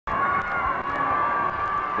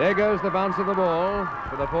There goes the bounce of the ball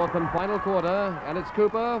for the fourth and final quarter, and it's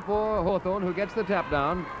Cooper for Hawthorn who gets the tap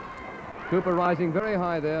down. Cooper rising very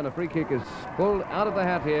high there, and a free kick is pulled out of the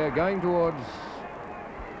hat here, going towards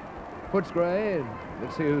Footscray.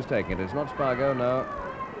 Let's see who's taking it. It's not Spargo, no.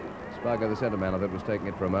 Spargo, the centre man, I thought was taking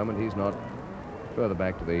it for a moment. He's not. Further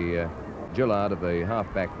back to the Gillard of the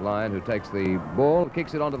half-back line, who takes the ball,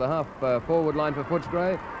 kicks it onto the half-forward line for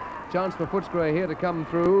Footscray. Chance for Footscray here to come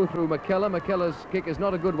through McKellar. McKellar's kick is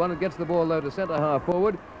not a good one. It gets the ball, though, to centre half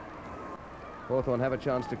forward. Hawthorn have a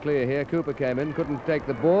chance to clear here. Cooper came in, couldn't take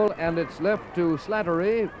the ball, and it's left to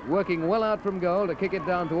Slattery, working well out from goal to kick it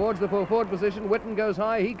down towards the full forward position. Whitten goes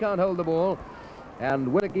high. He can't hold the ball. And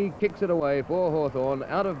Winnicky kicks it away for Hawthorn,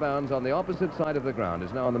 out of bounds on the opposite side of the ground.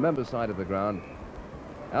 It's now on the members' side of the ground.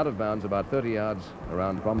 Out of bounds about 30 yards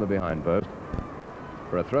around from the behind post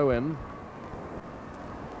for a throw-in.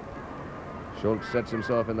 Schultz sets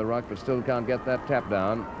himself in the ruck, but still can't get that tap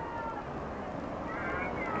down.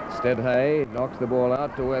 Steadhay knocks the ball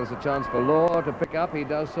out to where there's a chance for Law to pick up. He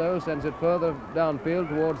does so, sends it further downfield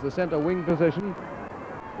towards the centre wing position,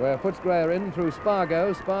 where Footscray are in through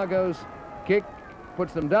Spargo. Spargo's kick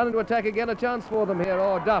puts them down into attack again. A chance for them here.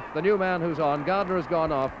 Oh, Duff, the new man who's on. Gardner has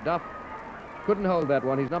gone off. Duff couldn't hold that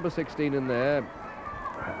one. He's number 16 in there.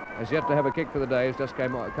 Has yet to have a kick for the day. He's just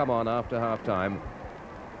come on after half-time.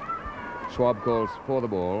 Schwab calls for the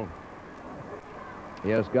ball.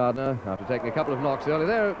 Here's Gardner after taking a couple of knocks early.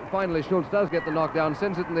 There, finally, Schultz does get the knockdown,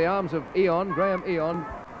 sends it in the arms of Graham Eon.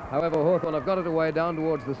 However, Hawthorn have got it away down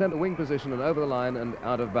towards the centre wing position and over the line and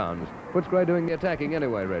out of bounds. Footscray doing the attacking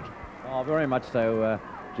anyway, Reg. Oh, very much so,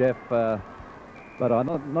 Jeff. But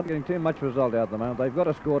I'm not getting too much result out at the moment. They've got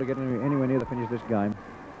to score to get anywhere near the finish of this game.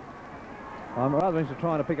 I'm rather interested in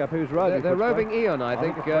trying to pick up who's roving. They're roving Eon, I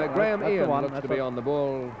think. Graham Eon looks to be on the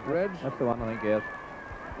ball, Reg. That's the one, I think, yes.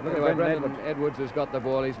 Anyway, Brendan Edwards has got the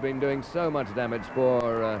ball. He's been doing so much damage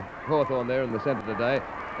for Hawthorn there in the centre today.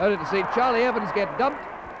 Only to see Charlie Evans get dumped.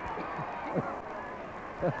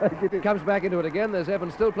 Comes back into it again. There's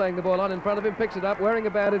Evans still playing the ball on in front of him. Picks it up, wearing a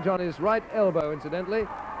bandage on his right elbow, incidentally.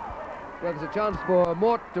 Well, there's a chance for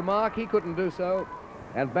Mort to mark. He couldn't do so.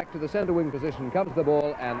 And back to the centre wing position comes the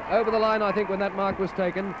ball. And over the line, I think, when that mark was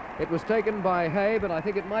taken. It was taken by Hay, but I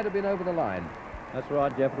think it might have been over the line. That's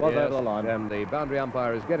right, Jeff. It was over the line. And the boundary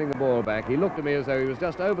umpire is getting the ball back. He looked at me as though he was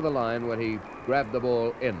just over the line when he grabbed the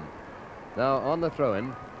ball in. Now, on the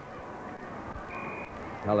throw-in.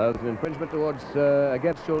 Hello, there's an infringement towards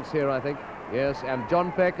against Schultz here, I think. Yes, and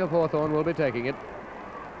John Peck of Hawthorn will be taking it.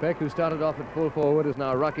 Peck, who started off at full forward, is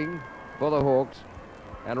now rucking for the Hawks,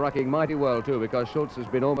 and rucking mighty well too, because Schultz has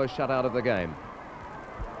been almost shut out of the game.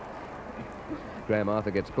 Graham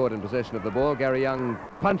Arthur gets caught in possession of the ball. Gary Young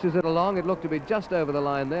punches it along. It looked to be just over the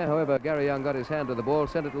line there. However, Gary Young got his hand to the ball,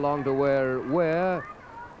 sent it along to where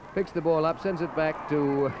picks the ball up, sends it back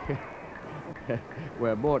to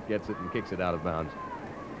where Mort gets it and kicks it out of bounds.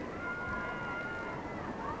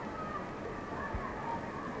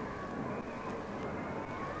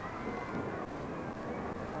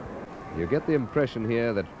 You get the impression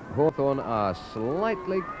here that Hawthorn are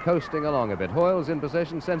slightly coasting along a bit. Hoyle's in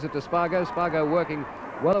possession, sends it to Spargo. Spargo working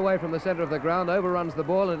well away from the centre of the ground, overruns the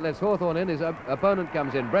ball and lets Hawthorn in. His opponent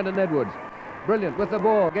comes in, Brendan Edwards. Brilliant with the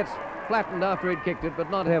ball, gets flattened after he'd kicked it,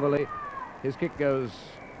 but not heavily. His kick goes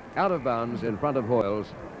out of bounds in front of Hoyle's.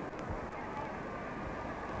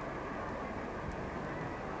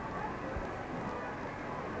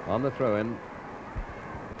 On the throw-in,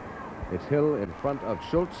 it's Hill in front of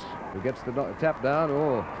Schultz, who gets the tap down.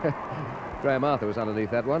 Oh, Graham Arthur was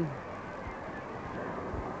underneath that one.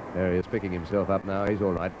 There he is, picking himself up now. He's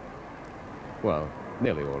all right. Well,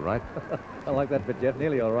 nearly all right. I like that bit, Jeff.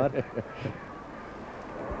 Nearly all right.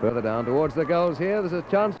 Further down towards the goals here. There's a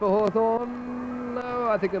chance for Hawthorn. No,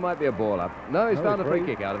 I think there might be a ball up. No, he's found a free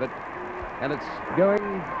kick out of it. And it's going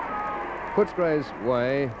Footscray's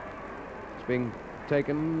way. It's being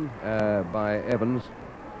taken by Evans.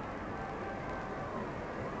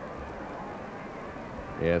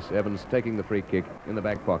 Yes, Evans taking the free kick in the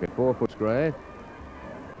back pocket for Footscray.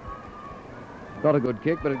 Not a good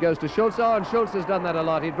kick, but it goes to Schultz. Oh, and Schultz has done that a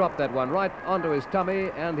lot. He dropped that one right onto his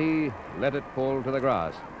tummy, and he let it fall to the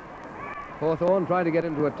grass. Hawthorn trying to get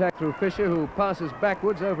into attack through Fisher, who passes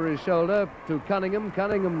backwards over his shoulder to Cunningham.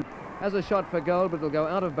 Cunningham has a shot for goal, but it'll go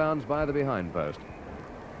out of bounds by the behind post.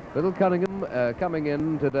 Little Cunningham coming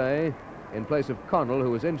in today in place of Connell, who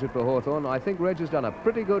was injured for Hawthorn. I think Reg has done a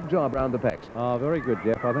pretty good job round the packs. Oh, very good,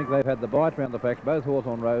 Jeff. I think they've had the bite round the packs. Both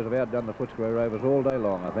Hawthorn rows have outdone the Footscray rovers all day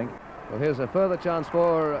long, I think. Well, here's a further chance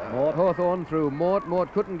for Hawthorn through Mort.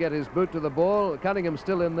 Mort couldn't get his boot to the ball. Cunningham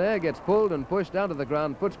still in there, gets pulled and pushed down to the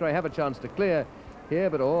ground. Footscray have a chance to clear. here,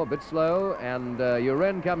 but a bit slow, and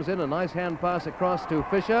Uren comes in, a nice hand pass across to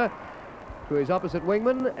Fisher, to his opposite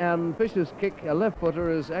wingman, and Fisher's kick, a left footer,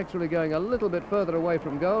 is actually going a little bit further away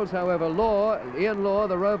from goals. However, Ian Law,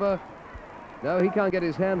 the rover, no, he can't get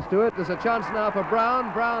his hands to it. There's a chance now for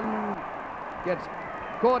Brown. Brown gets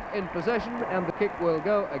caught in possession, and the kick will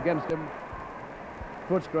go against him.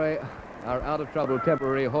 Footscray are out of trouble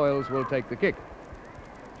temporarily. Hoyles will take the kick.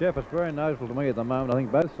 Jeff, it's very noticeable to me at the moment. I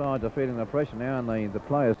think both sides are feeling the pressure now, and the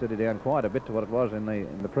players steady down quite a bit to what it was in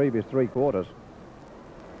the previous 3 quarters.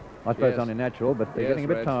 I suppose it's only natural, but they're getting a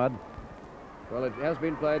bit tired. Well, it has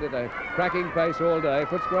been played at a cracking pace all day.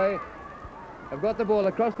 Footscray have got the ball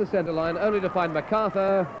across the centre line, only to find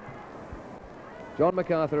MacArthur. John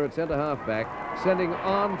MacArthur at centre half back, sending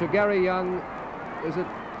on to Gary Young. Is it?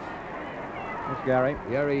 It's Gary.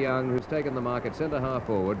 Gary Young, who's taken the mark at centre half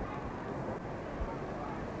forward.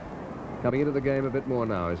 Coming into the game a bit more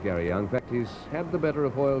now is Gary Young. In fact, he's had the better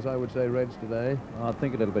of Hoyles, I would say, Reds today. I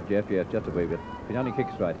think a little bit, Jeff, yes, just a wee bit. He only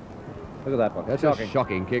kicks straight. Look at that one. That's a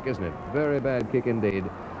shocking kick, isn't it? Very bad kick indeed.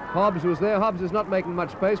 Hobbs was there. Hobbs is not making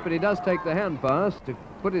much space, but he does take the hand pass to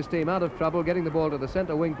put his team out of trouble, getting the ball to the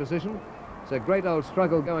centre wing position. It's a great old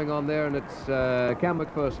struggle going on there, and it's Cam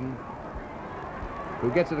McPherson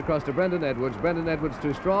who gets it across to Brendan Edwards. Brendan Edwards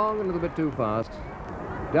too strong, a little bit too fast.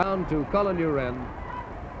 Down to Colin Uren.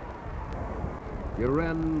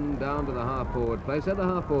 Uren down to the half-forward place, centre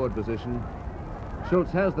half-forward position.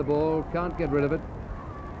 Schultz has the ball, can't get rid of it.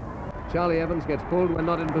 Charlie Evans gets pulled when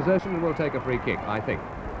not in possession and will take a free kick, I think.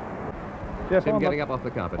 Jeff, him getting up off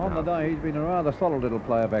the carpet on now. the day, he's been a rather solid little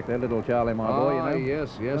player back there, little Charlie, my boy, you know.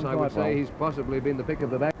 Yes, I would say he's possibly been the pick of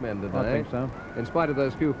the backmen today. I think so. In spite of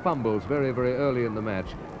those few fumbles very, very early in the match,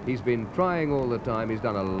 he's been trying all the time. He's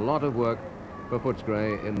done a lot of work for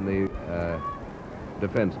Footscray in the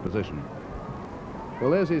defence position. Well,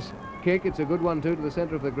 there's his kick. It's a good one, too, to the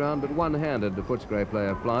centre of the ground, but one-handed the Footscray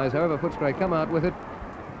player flies. However, Footscray come out with it.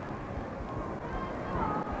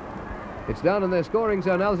 It's down in their scoring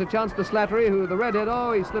zone. Now there's a chance for Slattery, who the redhead,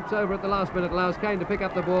 he slips over at the last minute, allows Kane to pick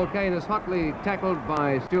up the ball. Kane is hotly tackled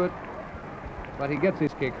by Stewart, but he gets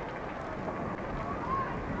his kick.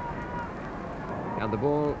 And the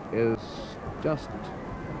ball is just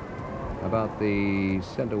about the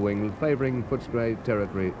centre wing, favouring Footscray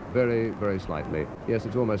territory very, very slightly. Yes,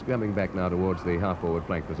 it's almost coming back now towards the half-forward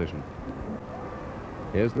flank position.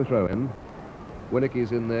 Here's the throw-in.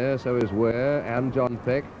 Winnicky's in there, so is Ware and John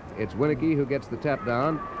Peck. It's Winnicky who gets the tap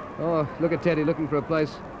down. Oh, look at Teddy looking for a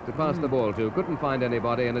place to pass the ball to. Couldn't find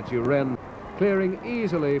anybody, and it's Uren clearing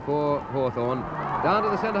easily for Hawthorn. Down to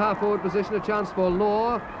the centre half-forward position, a chance for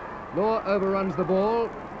Law. Law overruns the ball.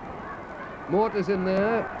 Mort is in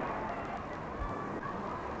there.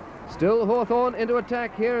 Still Hawthorn into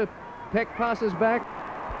attack here. Peck passes back.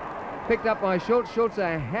 Picked up by Schultz. Schultz,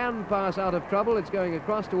 a hand pass out of trouble. It's going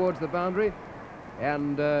across towards the boundary.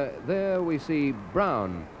 And there we see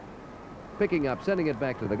Brown picking up, sending it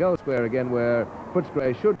back to the goal square again, where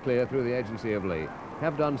Footscray should clear through the agency of Lee.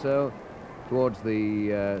 Have done so towards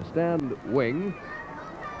the stand wing.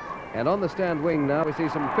 And on the stand wing now we see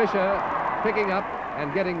some Fisher picking up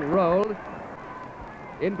and getting rolled.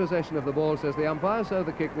 In possession of the ball, says the umpire, so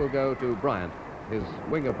the kick will go to Bryant, his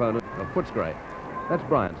wing opponent of Footscray. That's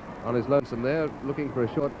Bryant on his lonesome there, looking for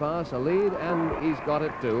a short pass, a lead, and he's got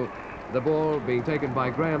it too. The ball being taken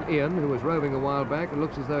by Graham Ian, who was roving a while back, and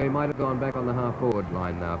looks as though he might have gone back on the half-forward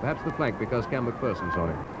line now. Perhaps the flank, because Cam McPherson's on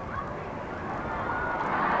it.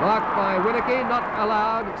 Marked by Winnicky, not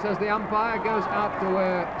allowed, says the umpire. Goes out to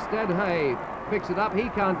where Stead Hay picks it up. He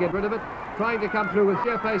can't get rid of it. Trying to come through with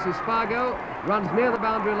sheer pace is Spargo. Runs near the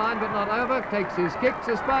boundary line, but not over. Takes his kick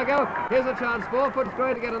to Spargo. Here's a chance for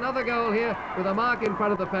Footscray to get another goal here with a mark in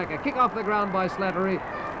front of the pack. A kick off the ground by Slattery.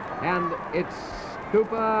 And it's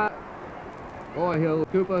Cooper, or Hill,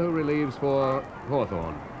 Cooper, who relieves for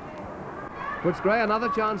Hawthorn. Footscray, another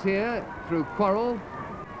chance here through Quarrell.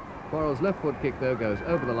 Quarrell's left foot kick, though, goes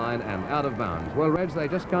over the line and out of bounds. Well, Reds, they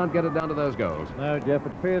just can't get it down to those goals. No, Jeff,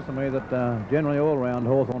 it appears to me that generally all round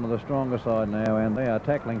Hawthorn are the stronger side now, and they are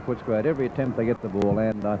tackling Footscray at every attempt they get the ball,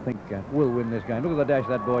 and I think will win this game. Look at the dash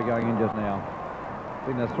of that boy going in just now.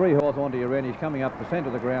 Been the 3 Hawthorn to Uren. He's coming up the centre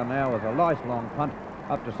of the ground now with a nice long punt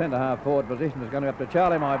up to centre half forward position. Is going up to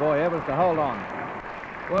Charlie, my boy, Evans, to hold on.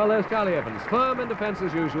 Well, there's Charlie Evans, firm in defence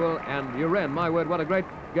as usual, and Uren, my word, what a great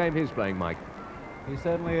game he's playing, Mike. He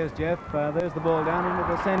certainly is, Jeff. There's the ball down into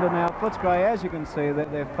the centre now. Footscray, as you can see,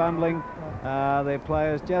 they're fumbling. Their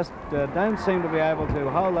players just don't seem to be able to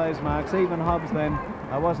hold those marks. Even Hobbs then,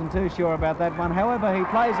 I wasn't too sure about that one. However, he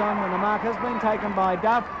plays on when the mark has been taken by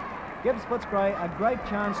Duff. Gives Footscray a great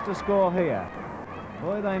chance to score here.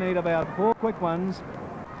 Boy, they need about 4 quick ones.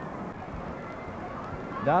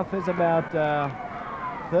 Duff is about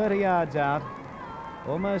 30 yards out,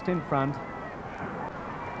 almost in front.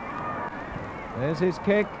 There's his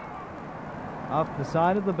kick off the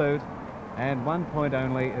side of the boot, and 1 point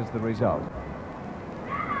only is the result.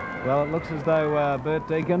 Well, it looks as though Bert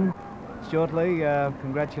Deacon shortly,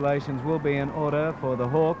 congratulations will be in order for the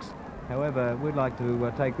Hawks. However, we'd like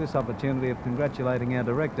to take this opportunity of congratulating our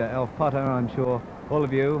director, Alf Potter. I'm sure all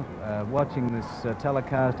of you watching this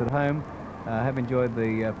telecast at home have enjoyed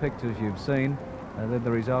the pictures you've seen. They're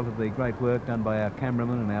the result of the great work done by our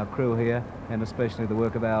cameraman and our crew here, and especially the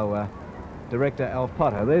work of our director, Alf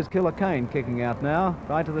Potter. There's Killer Kane kicking out now,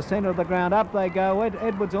 right to the centre of the ground. Up they go.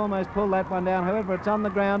 Edwards almost pulled that one down. However, it's on the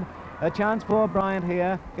ground. A chance for Bryant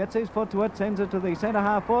here. Gets his foot to it, sends it to the centre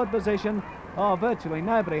half forward position. Oh, virtually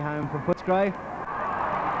nobody home for Footscray.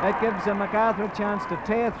 It gives MacArthur a chance to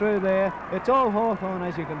tear through there. It's all Hawthorn,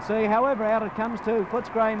 as you can see. However, out it comes to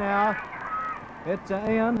Footscray now. It's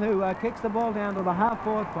Ian who kicks the ball down to the half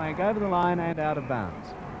forward flank, over the line and out of bounds.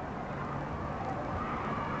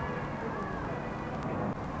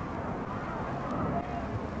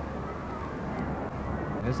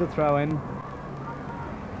 There's the throw-in.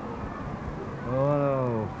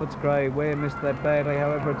 Oh, Footscray, Ware missed that badly.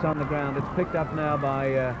 However, it's on the ground. It's picked up now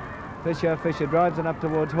by Fisher. Fisher drives it up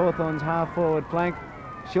towards Hawthorn's half-forward flank.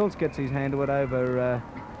 Schultz gets his hand to it over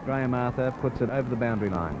Graham Arthur, puts it over the boundary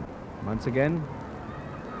line. Once again,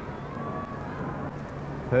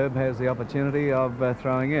 Herb has the opportunity of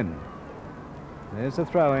throwing in. There's the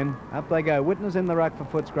throw-in. Up they go. Whitner's in the ruck for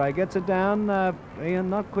Footscray. Gets it down. Ian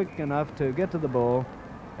not quick enough to get to the ball,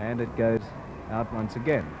 and it goes out once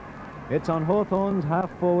again. It's on Hawthorn's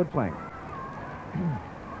half-forward flank.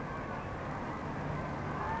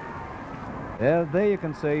 There you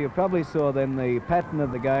can see, you probably saw then the pattern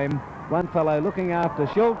of the game. One fellow looking after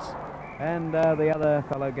Schultz, and the other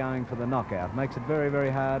fellow going for the knockout. Makes it very,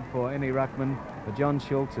 very hard for any ruckman. But John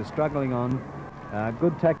Schultz is struggling on.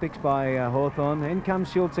 Good tactics by Hawthorn. In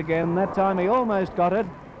comes Schultz again. That time he almost got it.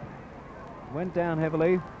 Went down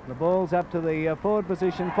heavily. The ball's up to the forward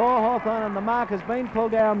position for Hawthorn, and the mark has been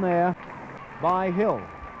pulled down there by Hill.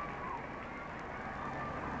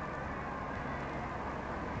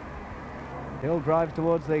 Hill drives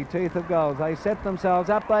towards the teeth of goals. They set themselves.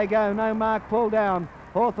 Up they go. No mark pulled down.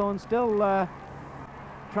 Hawthorn still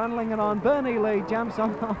trundling it on. Bernie Lee jumps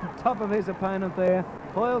on top of his opponent there.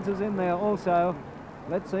 Hoyles is in there also.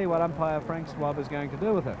 Let's see what umpire Frank Swab is going to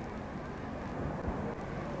do with it.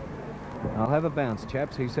 I'll have a bounce,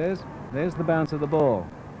 chaps, he says. There's the bounce of the ball.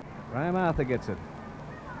 Graham Arthur gets it.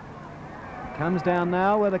 Comes down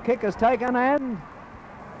now where the kick is taken, and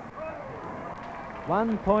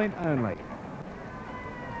 1 point only.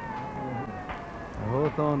 The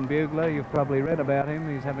Hawthorn bugler, you've probably read about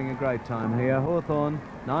him. He's having a great time here. Hawthorn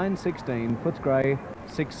 9-16, Footscray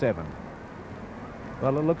 6-7.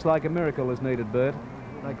 Well, it looks like a miracle is needed, Bert.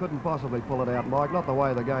 They couldn't possibly pull it out, Mike. Not the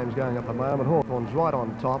way the game's going at the moment. Hawthorn's right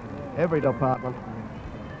on top, every department.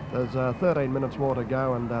 There's 13 minutes more to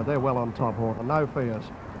go, and they're well on top, Hawthorn. No fears.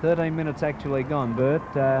 13 minutes actually gone, Bert.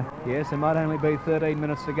 Yes, it might only be 13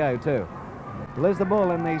 minutes to go, too. Well, there's the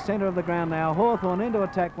ball in the centre of the ground now. Hawthorn into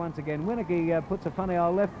attack once again. Winicky puts a funny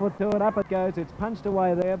old left foot to it. Up it goes. It's punched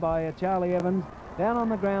away there by Charlie Evans. Down on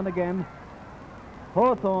the ground again.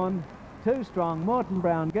 Hawthorn, too strong. Morton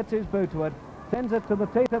Brown gets his boot to it. Sends it to the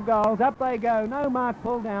teeth of goals. Up they go. No mark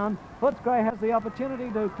pulled down. Footscray has the opportunity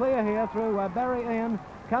to clear here through Barry Ian.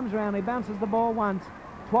 Comes around. He bounces the ball once,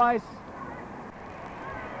 twice.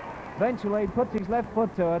 Eventually puts his left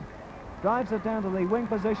foot to it. Drives it down to the wing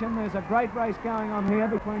position. There's a great race going on here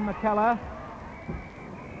between McKellar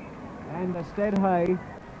and Stead Hay,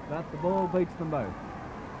 but the ball beats them both.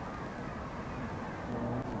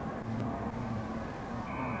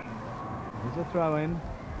 There's a throw in.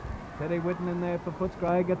 Teddy Whitten in there for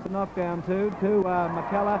Footscray, gets a knockdown too to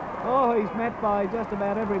McKellar. Oh, he's met by just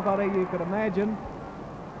about everybody you could imagine.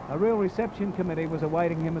 A real reception committee was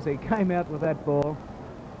awaiting him as he came out with that ball.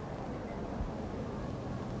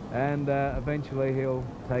 And eventually he'll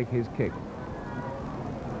take his kick.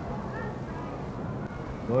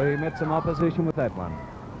 Boy, he met some opposition with that one.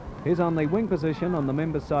 He's on the wing position on the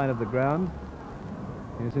members' side of the ground.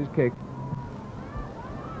 Here's his kick.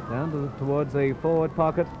 Down towards the forward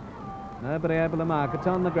pocket. Nobody able to mark. It's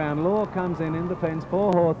on the ground. Law comes in defence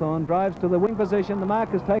for Hawthorn. Drives to the wing position. The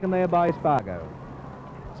mark is taken there by Spargo.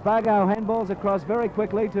 Spargo handballs across very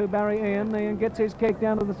quickly to Barry Ian. Ian gets his kick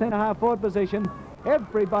down to the centre half forward position.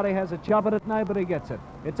 Everybody has a chop at it. Nobody gets it.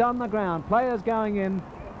 It's on the ground. Players going in.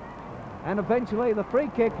 And eventually the free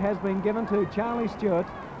kick has been given to Charlie Stewart.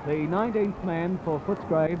 the 19th man for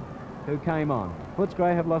Footscray who came on.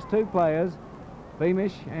 Footscray have lost 2 players,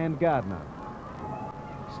 Beamish and Gardner.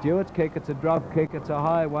 Stewart's kick, it's a drop kick, it's a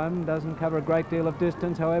high one, doesn't cover a great deal of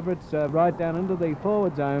distance, however it's right down into the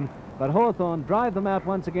forward zone, but Hawthorn drive them out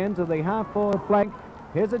once again to the half-forward flank.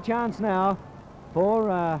 Here's a chance now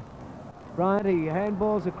for Bryant. He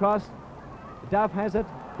handballs across, Duff has it,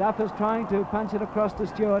 Duff is trying to punch it across to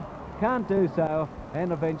Stewart, can't do so,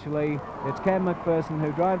 and eventually it's Cam McPherson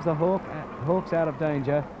who drives the Hawks out of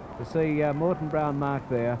danger to see Morton Brown marked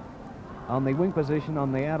there on the wing position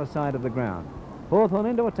on the outer side of the ground. Hawthorn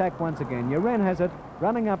into attack once again. Uren has it,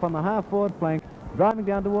 running up on the half-forward flank, driving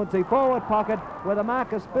down towards the forward pocket where the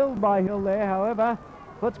mark is spilled by Hill there. However,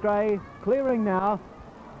 Footscray clearing now.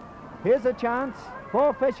 Here's a chance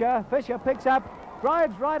for Fisher. Fisher picks up,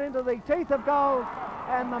 drives right into the teeth of goal,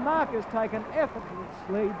 and the mark is taken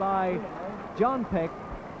effortlessly by John Peck,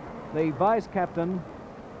 the vice-captain,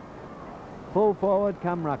 full forward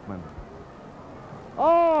come ruckman.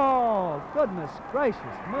 Oh, goodness gracious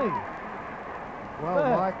me.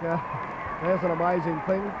 Well, Mike, there's an amazing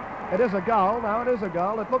thing. It is a goal. No, it is a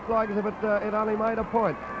goal. It looked like as if it only made a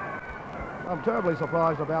point. I'm terribly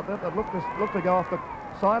surprised about that. It looked to go off the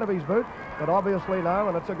side of his boot, but obviously no,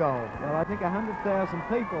 and it's a goal. Well, I think 100,000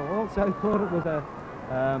 people also thought it was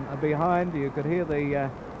a behind. You could hear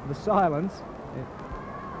the silence,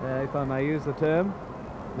 if I may use the term,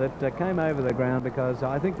 that came over the ground, because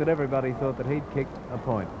I think that everybody thought that he'd kicked a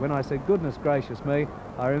point. When I said, goodness gracious me,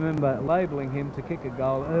 I remember labelling him to kick a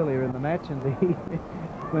goal earlier in the match, and he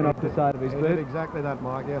went off the side of his boot. He did exactly that,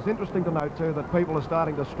 Mike. Yes, interesting to note too that people are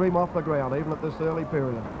starting to stream off the ground even at this early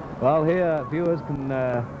period. Well, here viewers can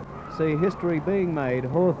see history being made.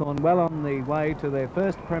 Hawthorn well on the way to their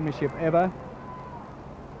first premiership ever.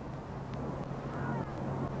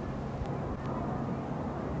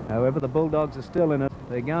 However, the Bulldogs are still in it.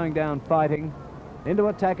 They're going down fighting. Into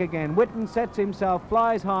attack again. Whitten sets himself,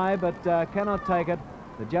 flies high, but cannot take it.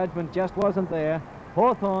 The judgment just wasn't there.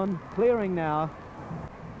 Hawthorn clearing now.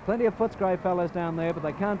 Plenty of Footscray fellas down there, but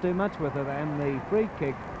they can't do much with it, and the free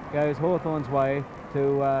kick goes Hawthorn's way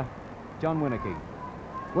to John Winicky.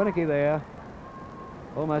 Winicky there,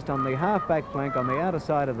 almost on the half-back flank on the outer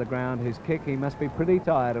side of the ground. His kick, he must be pretty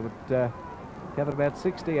tired. It would cover about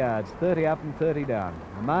 60 yards, 30 up and 30 down.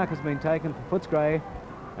 The mark has been taken for Footscray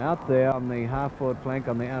out there on the half-forward flank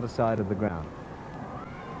on the outer side of the ground.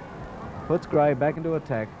 Footscray back into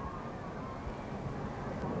attack.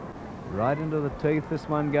 Right into the teeth this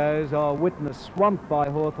one goes. Oh, Whitten is swamped by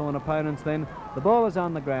Hawthorn opponents then. The ball is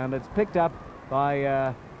on the ground. It's picked up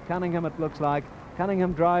by Cunningham, it looks like.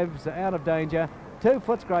 Cunningham drives out of danger. 2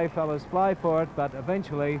 Footscray fellas fly for it, but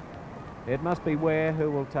eventually it must be Ware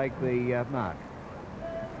who will take the mark.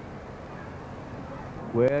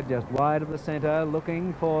 Ware just wide of the centre,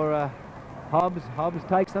 looking for Hobbs. Hobbs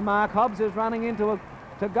takes the mark. Hobbs is running into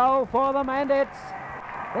to goal for them, and it's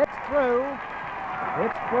through.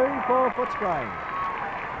 It's through for Footscray.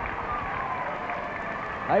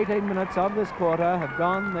 18 minutes of this quarter have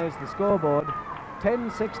gone. There's the scoreboard.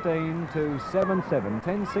 10-16 to 7-7.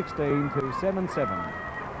 10-16 to 7-7.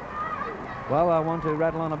 Well, I want to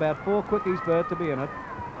rattle on about 4 quickies, Bert, to be in it.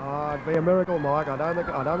 It'd be a miracle, Mike. I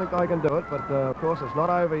don't think they can do it, but of course it's not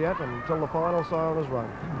over yet until the final siren is rung.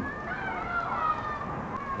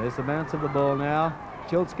 There's the bounce of the ball now.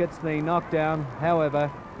 Schultz gets the knockdown.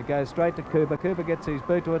 However, it goes straight to Cooper. Cooper gets his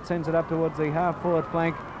boot to it, sends it up towards the half-forward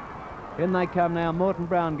flank. In they come now. Morton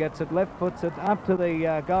Brown gets it, left foots it up to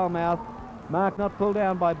the goal mouth. Mark not pulled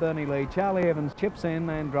down by Bernie Lee. Charlie Evans chips in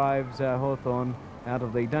and drives Hawthorn out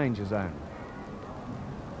of the danger zone.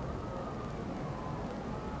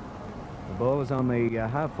 The ball is on the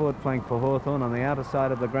half-forward flank for Hawthorn on the outer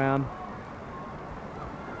side of the ground.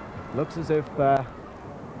 Looks as if the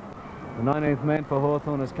 19th man for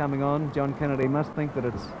Hawthorn is coming on. John Kennedy must think that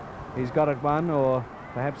he's got it won, or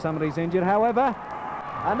perhaps somebody's injured. However,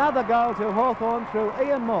 another goal to Hawthorn through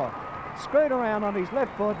Ian Moore. Screwed around on his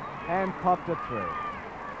left foot and popped it through.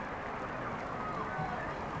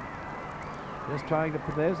 Just trying to,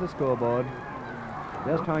 there's the scoreboard.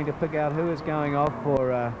 Just trying to pick out who is going off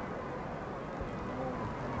for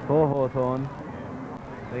Hawthorn.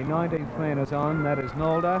 The 19th man is on, that is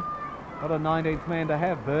Nalder. What a 19th man to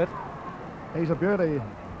have, Bert. He's a beauty.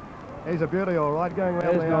 He's a beauty, all right, going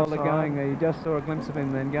around the outside. Nalder going, you just saw a glimpse of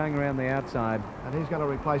him then going around the outside. And he's going to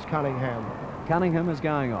replace Cunningham. Cunningham is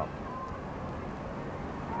going off.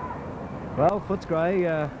 Well,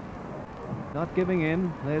 Footscray not giving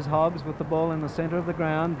in. There's Hobbs with the ball in the centre of the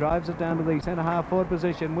ground, drives it down to the centre half forward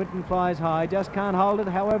position. Whitten flies high, just can't hold it.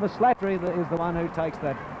 However, Slattery is the one who takes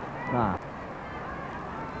that mark.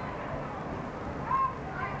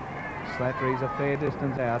 Slattery's a fair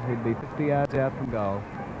distance out. He'd be 50 yards out from goal.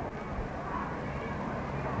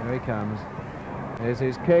 Here he comes. There's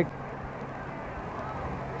his kick.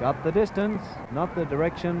 Got the distance, not the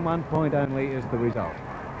direction. 1 point only is the result.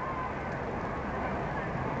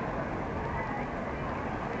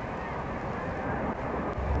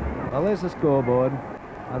 Well, there's the scoreboard.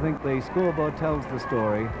 I think the scoreboard tells the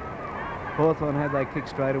story. Hawthorn, had they kicked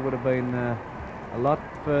straight, it would have been a lot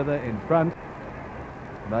further in front,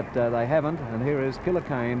 but they haven't, and here is Killer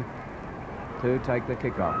Kane to take the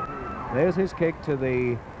kick off. There's his kick to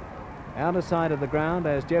the outer side of the ground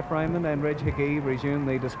as Jeff Raymond and Reg Hickey resume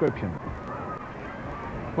the description.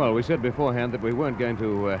 Well, we said beforehand that we weren't going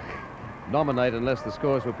to nominate unless the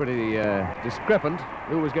scores were pretty discrepant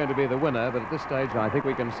who was going to be the winner, but at this stage I think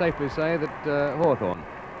we can safely say that Hawthorn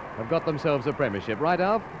have got themselves a premiership. Right,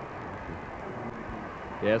 Alf?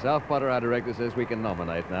 Yes, Alf Potter, our director, says we can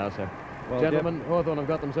nominate now, so... Well, gentlemen, Jeff, Hawthorn have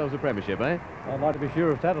got themselves a premiership, eh? I'd like to be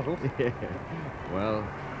sure of titles. Yeah. Well,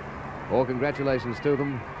 all congratulations to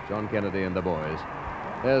them, John Kennedy and the boys.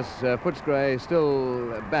 There's Footscray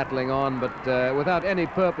still battling on, but without any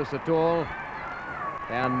purpose at all,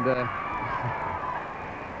 and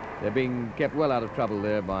they're being kept well out of trouble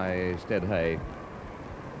there by Stead Hay.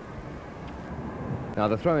 Now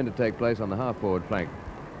the throw-in to take place on the half-forward flank.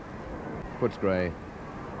 Footscray,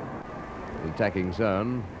 the attacking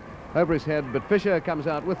zone. Over his head, but Fisher comes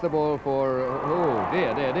out with the ball for... Oh,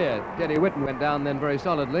 dear, dear, dear. Teddy Whitten went down then very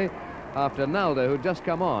solidly after Nalder, who'd just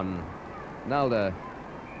come on. Nalder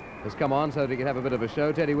has come on so that he can have a bit of a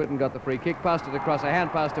show. Teddy Whitten got the free kick, passed it across, a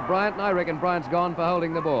hand pass to Bryant, and I reckon Bryant's gone for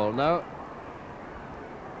holding the ball. No.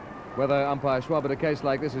 Whether umpire Schwab at a case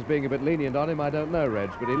like this is being a bit lenient on him, I don't know,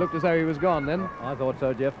 Reg, but he looked as though he was gone then. I thought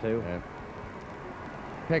so, Jeff, too. Yeah.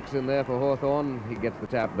 Peck's in there for Hawthorn. He gets the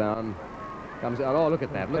tap down. Comes out. Oh, look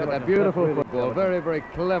at that. Look at that beautiful football. Very, very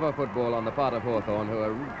clever football on the part of Hawthorn, who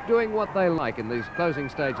are doing what they like in these closing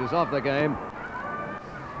stages of the game.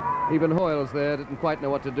 Even Hoyles there didn't quite know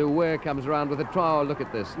what to do. Ware comes around with a trial. Look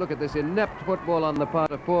at this. Look at this inept football on the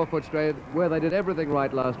part of poor Footscray, where they did everything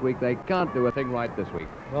right last week. They can't do a thing right this week.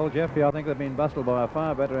 Well, Jeffy, I think they've been bustled by a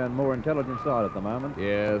far better and more intelligent side at the moment.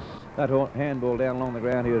 Yes. That handball down along the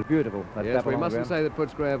ground here is beautiful. That yes, we mustn't say that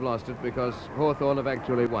Footscray have lost it, because Hawthorn have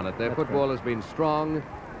actually won it. Their football has been strong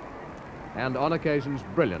and on occasions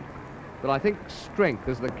brilliant. But I think strength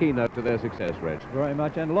is the keynote to their success, Reg. Very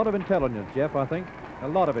much, and a lot of intelligence, Jeff, I think. A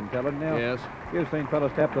lot of intelligence. Now, yes. You've seen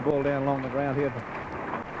fellas tap the ball down along the ground here.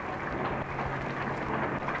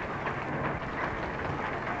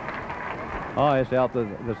 Oh, yes, Alf,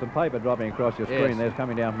 there's some paper dropping across your screen. Yes. There's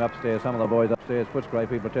coming down from upstairs. Some of the boys upstairs, Footscray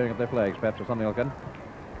people are turning up their flags, perhaps, or something like that.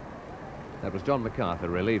 That was John MacArthur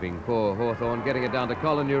relieving for Hawthorn, getting it down to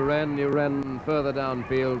Colin Uren further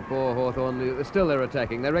downfield for Hawthorn. Still they're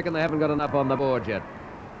attacking. They reckon they haven't got enough on the board yet.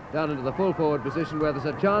 Down into the full forward position where there's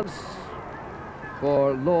a chance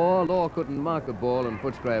for Law. Law couldn't mark the ball, and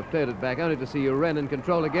Footscray have cleared it back, only to see Uren in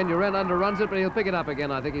control again. Uren underruns it, but he'll pick it up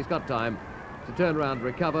again. I think he's got time to turn around,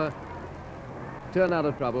 recover, turn out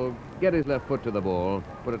of trouble, get his left foot to the ball,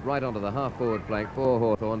 put it right onto the half-forward flank for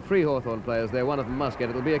Hawthorn. 3 Hawthorn players there, one of them must get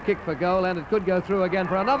it. It'll be a kick for goal, and it could go through again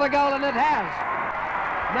for another goal, and it has!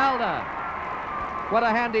 Nalder. What a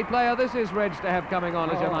handy player this is, Reg, to have coming on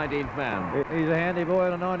as your 19th man. He's a handy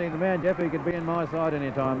boy and a 19th man, Jeff. He could be in my side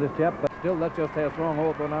any time, this chap, but still, that's just how strong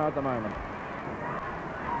Hawthorn are at the moment.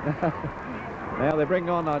 Now they bring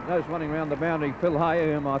on, notice running around the boundary, Phil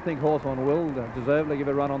Hay, whom I think Hawthorn will deservedly give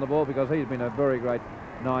a run on the ball, because he's been a very great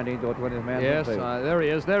 19th or 20th man. Yes, there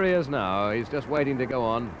he is now. He's just waiting to go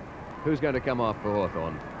on. Who's going to come off for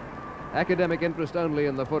Hawthorn? Academic interest only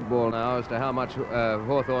in the football now as to how much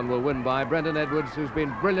Hawthorn will win by. Brendan Edwards, who's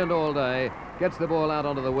been brilliant all day, gets the ball out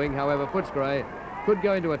onto the wing. However, Footscray could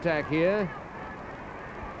go into attack here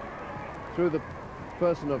through the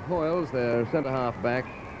person of Hoyles, their centre-half back.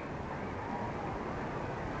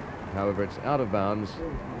 However, it's out of bounds.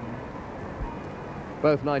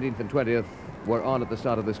 Both 19th and 20th were on at the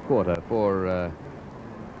start of this quarter for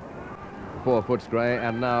Footscray,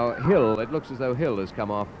 and now Hill, it looks as though Hill has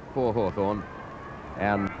come off for Hawthorn,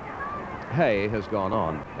 and Hay has gone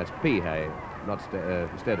on. That's P. Hay, not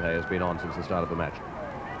Stead Hay has been on since the start of the match.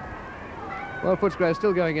 Well, Footscray is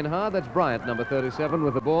still going in hard. That's Bryant, number 37,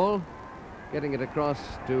 with the ball, getting it across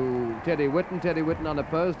to Teddy Whitten. Teddy Whitten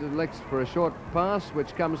unopposed, elects for a short pass,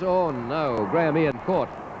 which comes on. No, Graham Ian caught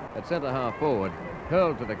at centre-half forward,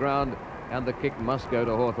 hurled to the ground, and the kick must go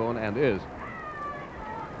to Hawthorn, and is.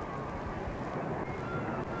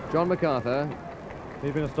 John MacArthur.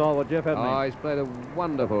 He's been a stalwart, Jeff, hasn't he? Oh, he's played a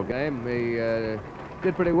wonderful game. He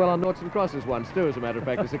did pretty well on Noughts and Crosses once, too, as a matter of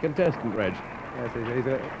fact, as a contestant, Reg. Yes,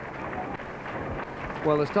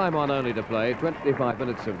 Well, there's time on only to play. 25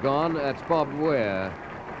 minutes have gone. That's Bob Ware.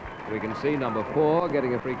 We can see number 4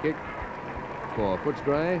 getting a free kick for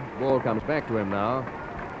Footscray. Ball comes back to him now.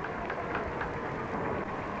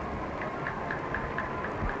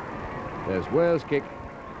 There's Ware's kick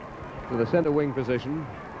to the centre wing position.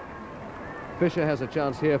 Fisher has a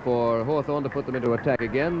chance here for Hawthorn to put them into attack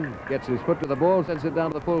again. Gets his foot to the ball, sends it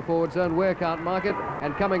down to the full forward zone. Ware can't mark it,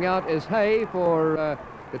 and coming out is Hay for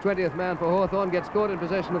the 20th man for Hawthorn. Gets caught in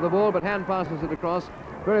possession of the ball, but hand passes it across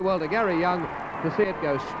very well to Gary Young to see it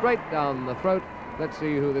go straight down the throat. Let's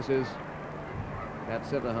see who this is. At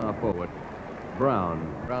centre half forward, Brown.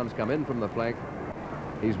 Brown's come in from the flank.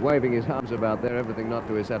 He's waving his arms about there, everything not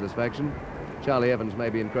to his satisfaction. Charlie Evans may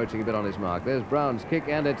be encroaching a bit on his mark. There's Brown's kick,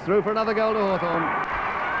 and it's through for another goal to Hawthorn.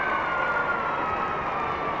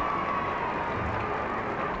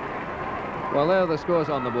 Well, there are the scores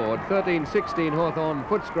on the board. 13-16 Hawthorn,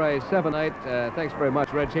 Footscray 7-8. Thanks very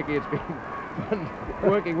much, Reg Hickey. It's been fun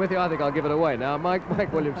working with you. I think I'll give it away now.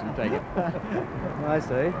 Mike Williamson, take it. I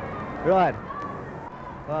see. Right.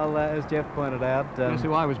 Well, as Jeff pointed out... That's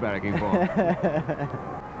who I was barracking for.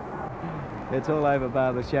 It's all over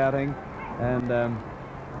by the shouting, and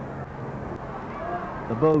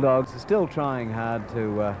the Bulldogs are still trying hard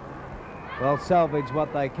to, well, salvage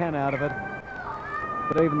what they can out of it.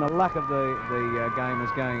 But even the luck of the game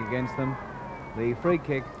is going against them. The free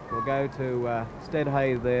kick will go to Stead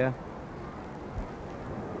Hay there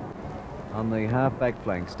on the half-back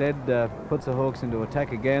flank. Stead puts the Hawks into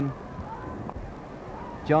attack again.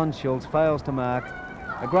 John Schultz fails to mark.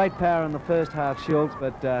 A great power in the first half, Schultz,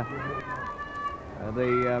 but the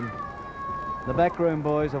backroom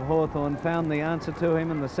boys of Hawthorn found the answer to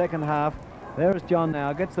him in the second half. There is John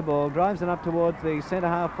now, gets the ball, drives it up towards the centre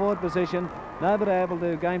half forward position. Nobody able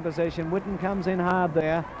to gain possession. Whitten comes in hard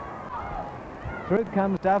there. Through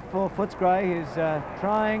comes Duff for Footscray. He's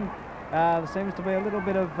trying. There seems to be a little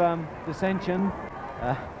bit of dissension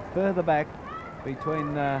further back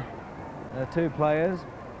between two players.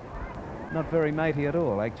 Not very matey at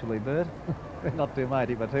all, actually, Bert. Not too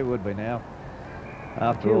matey, but who would be now?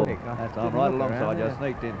 After all, that's I'm right alongside you,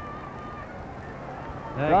 sneaked in.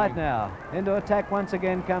 Right now, into attack once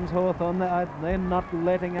again comes Hawthorn. They're not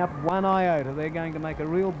letting up one iota. They're going to make a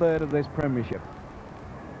real bird of this premiership.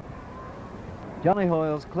 Johnny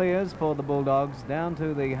Hoyles clears for the Bulldogs down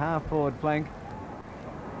to the half-forward flank.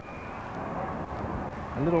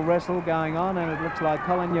 A little wrestle going on, and it looks like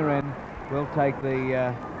Colin Uren will take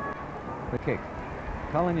the kick.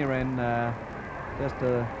 Colin Uren just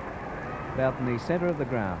about in the centre of the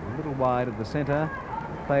ground, a little wide of the centre,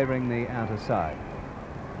 favouring the outer side.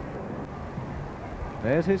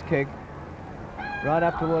 There's his kick, right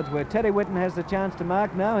up towards where Teddy Whitten has the chance to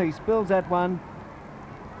mark. No, he spills that one.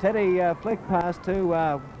 Teddy flicked past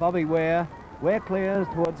to Bobby Ware. Ware clears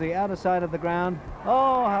towards the outer side of the ground.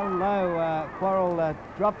 Oh, hello, Quarrell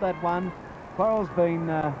dropped that one. Quarrell's been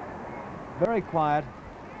very quiet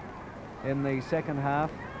in the second half.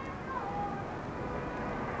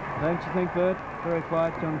 Don't you think, Bert? Very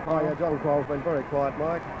quiet, John Quarrell? Oh, yeah, John Quarrell's been very quiet,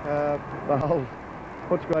 Mike. The whole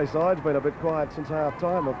Footscray side's been a bit quiet since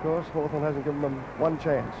half-time, of course. Hawthorn hasn't given them one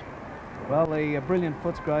chance. Well, the brilliant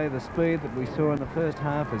Footscray, the speed that we saw in the first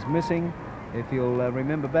half is missing. If you'll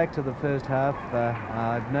remember back to the first half,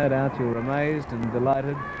 I've no doubt you're amazed and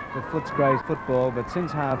delighted with Footscray's football, but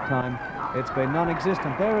since half-time, it's been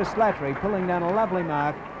non-existent. There is Slattery pulling down a lovely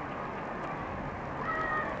mark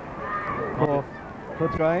for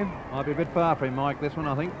Footscray. Might be a bit far for him, Mike, this one,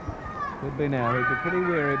 I think. Could be now. He'd be pretty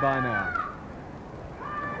weary by now.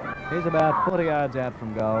 He's about 40 yards out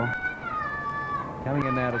from goal. Coming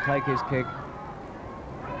in now to take his kick.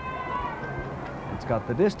 It's got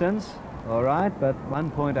the distance, all right, but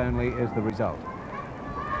 1 point only is the result.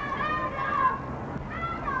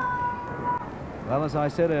 Well, as I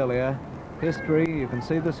said earlier, history, you can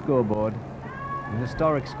see the scoreboard, the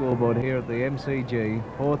historic scoreboard here at the MCG.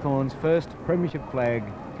 Hawthorn's first premiership flag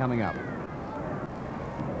coming up.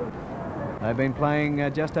 They've been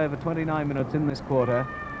playing just over 29 minutes in this quarter.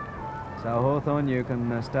 So Hawthorn, you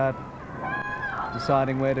can start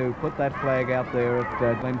deciding where to put that flag out there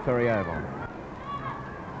at Glenferrie Oval.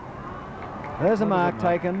 There's a mark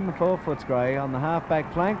taken for Footscray on the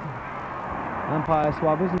half-back flank. Umpire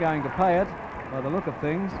Swab isn't going to pay it by the look of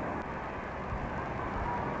things.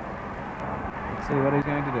 Let's see what he's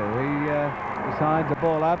going to do. He decides the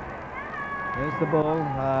ball up. There's the ball.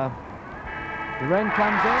 The Wren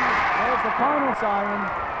comes in. There's the final siren.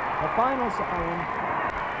 The final siren.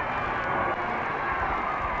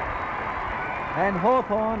 And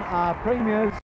Hawthorn are premiers.